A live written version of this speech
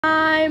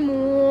I'm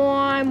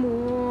more,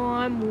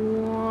 more,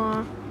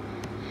 more.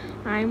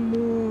 I'm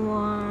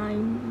more,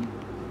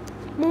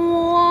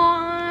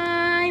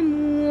 more,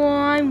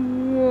 more,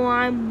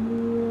 more,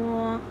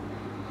 more.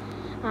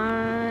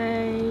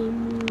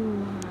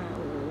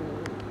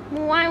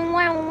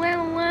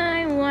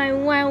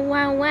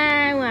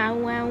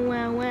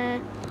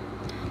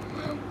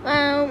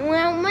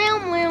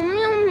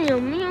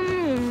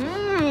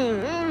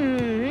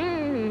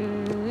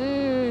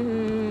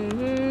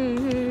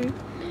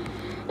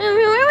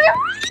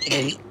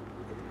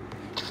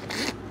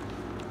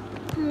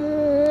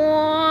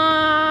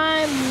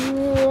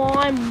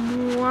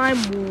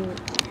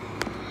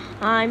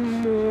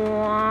 I'm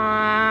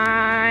more,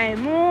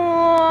 I'm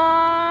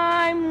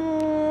more,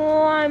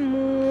 more, more,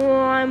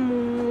 more,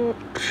 more.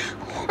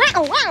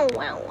 Wow, wow,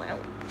 wow, wow.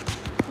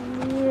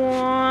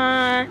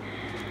 More,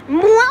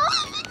 more.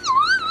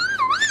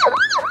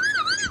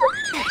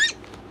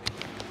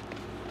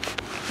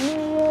 More,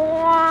 more.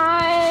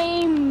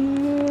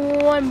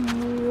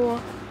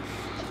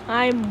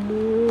 I'm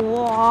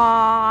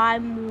more,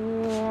 more.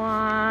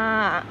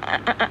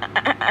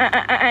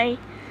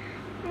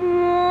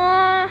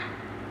 More.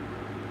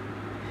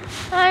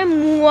 I'm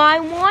more, more,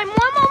 more, more, more,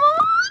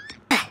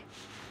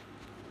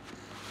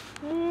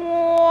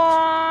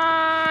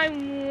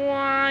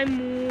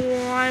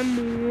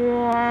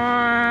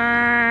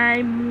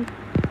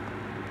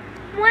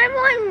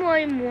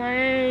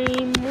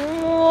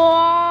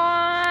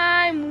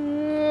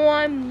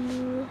 more,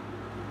 more.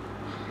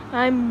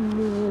 I'm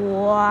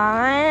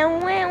more.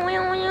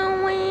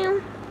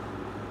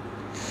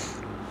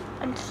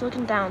 I'm just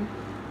looking down.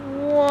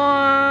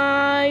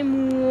 More,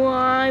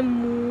 more,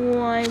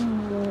 more,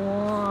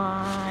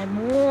 more,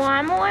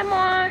 more,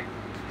 more.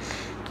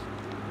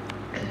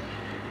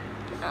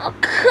 Oh,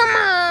 come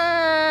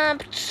on.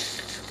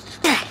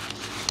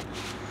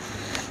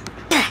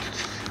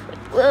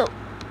 Whoa.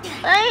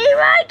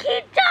 I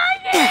keep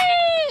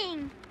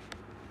dying.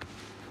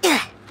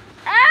 Why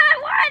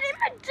am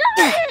I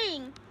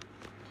dying?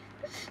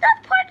 This is not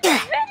part of the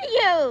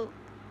video.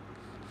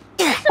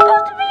 It's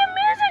supposed to be a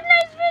music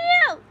nice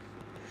video.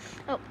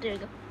 Oh, there you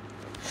go.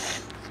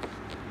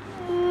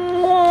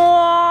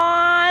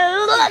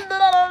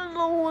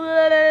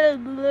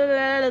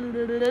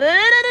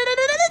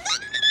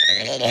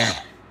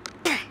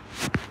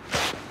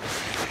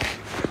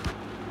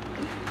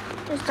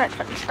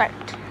 Let's start.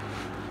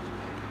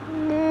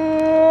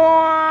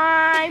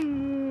 More,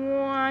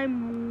 more,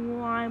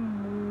 more,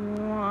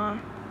 more.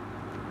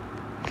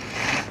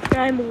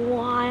 I'm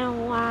more,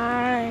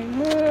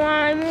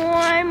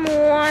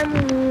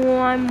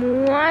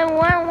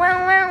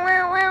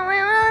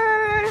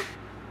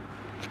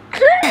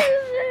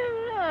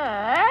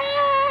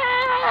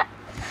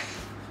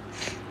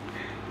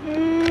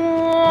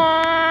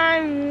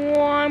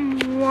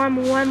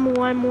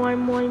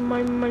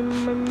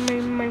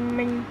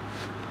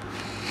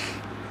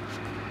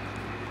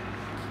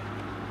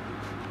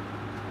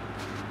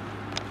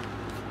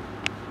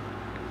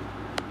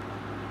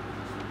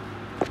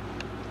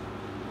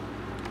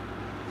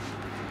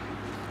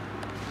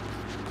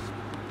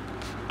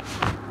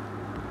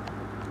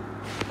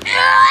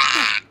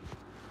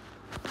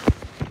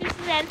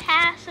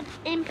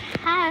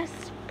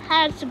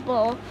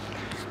 impassable.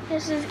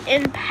 This is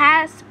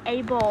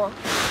impassable.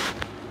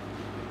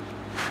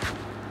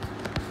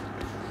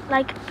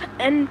 Like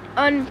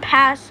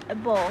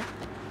unpassable.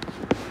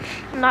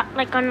 Not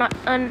like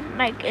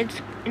like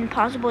it's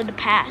impossible to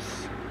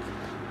pass.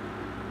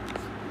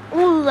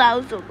 Ooh, that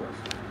was so close.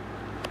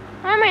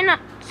 Why am I not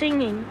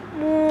singing?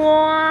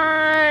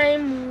 More,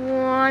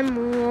 more,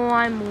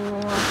 more,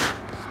 more.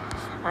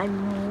 I'm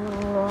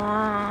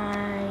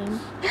more.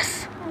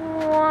 Yes.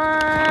 More.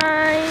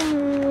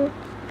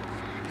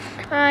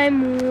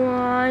 I'm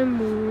more,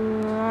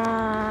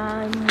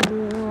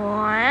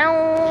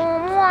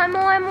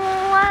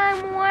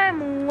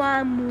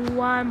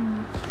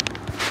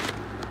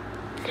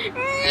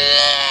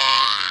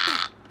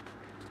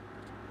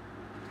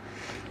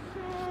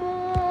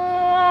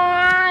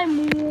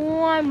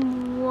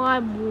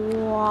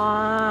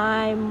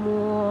 more,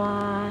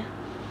 more.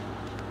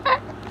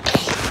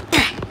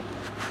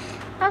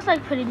 That's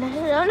like pretty nice.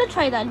 I'm gonna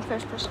try that in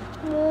first person.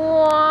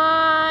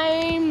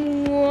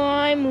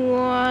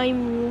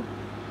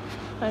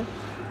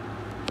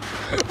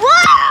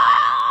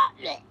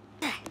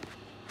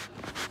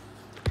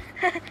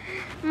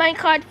 My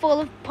card full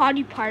of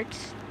potty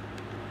parts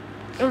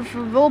of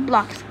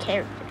Roblox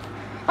characters.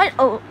 What?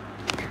 Oh,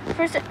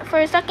 for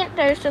a second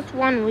there's just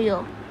one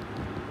wheel.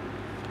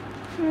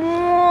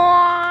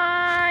 More.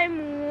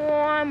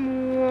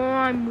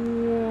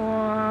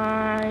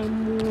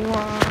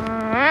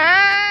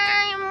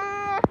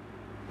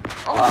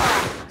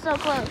 Oh, so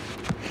close.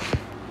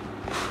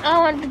 I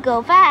want to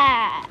go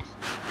fast.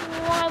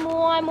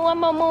 More.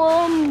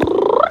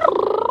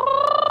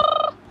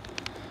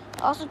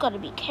 Also gotta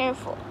be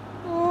careful.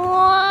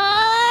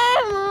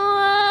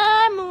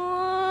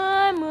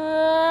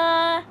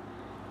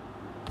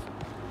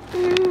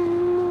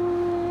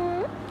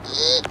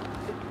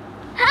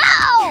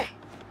 How?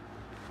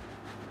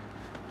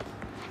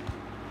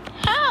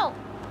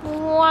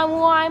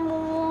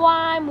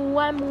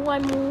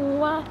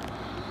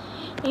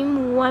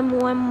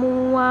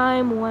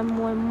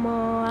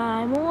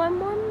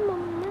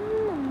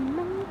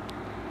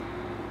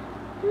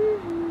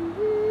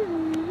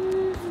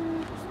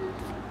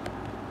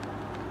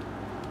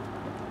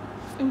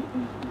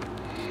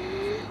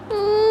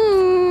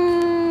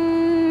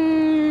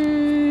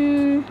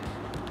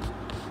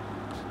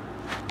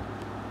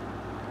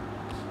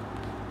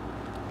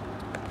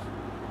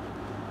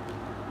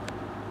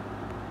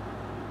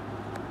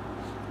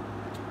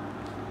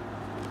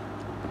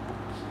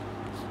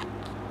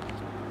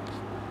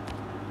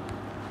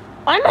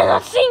 Why am I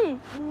not singing?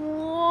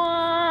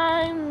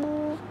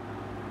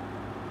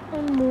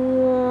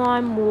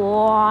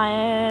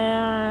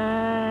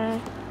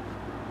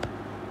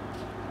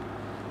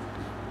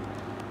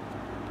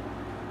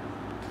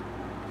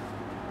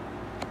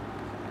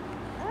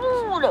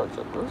 Ooh, that was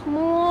so close.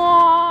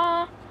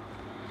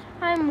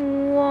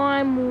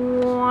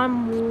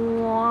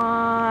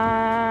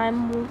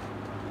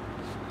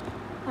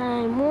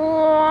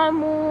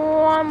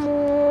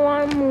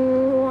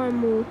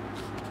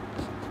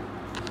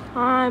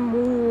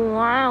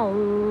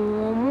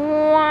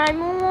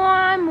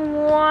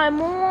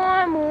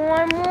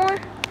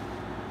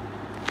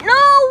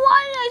 No,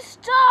 why did I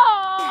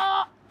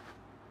stop?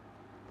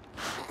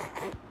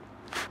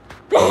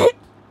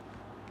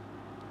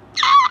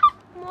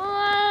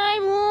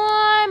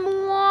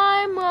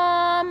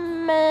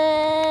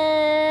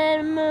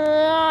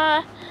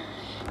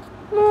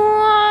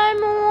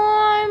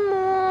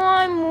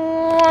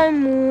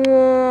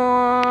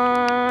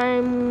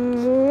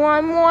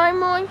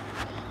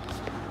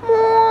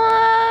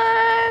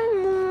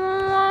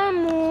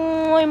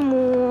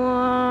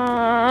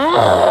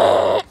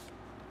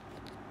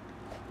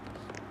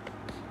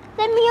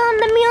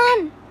 Let me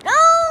on.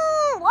 No!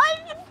 Why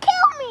did you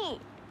kill me?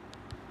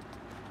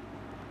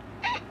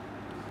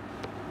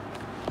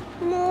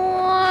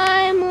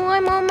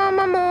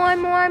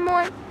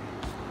 More.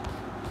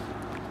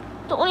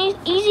 The only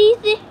easy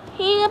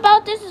thing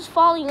about this is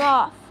falling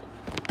off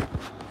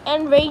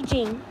and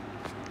raging.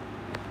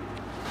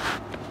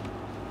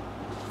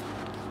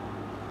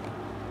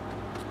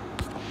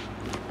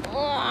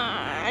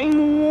 More.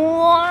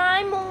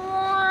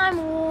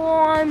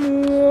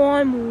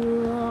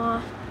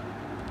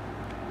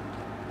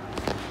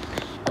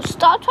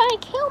 Stop trying to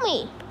kill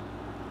me.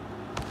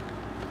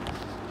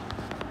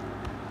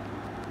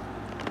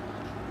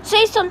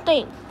 Say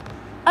something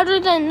other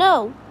than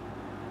no.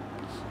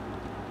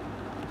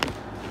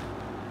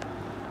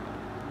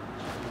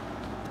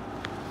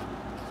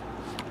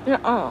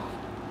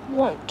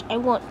 I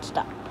won't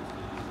stop.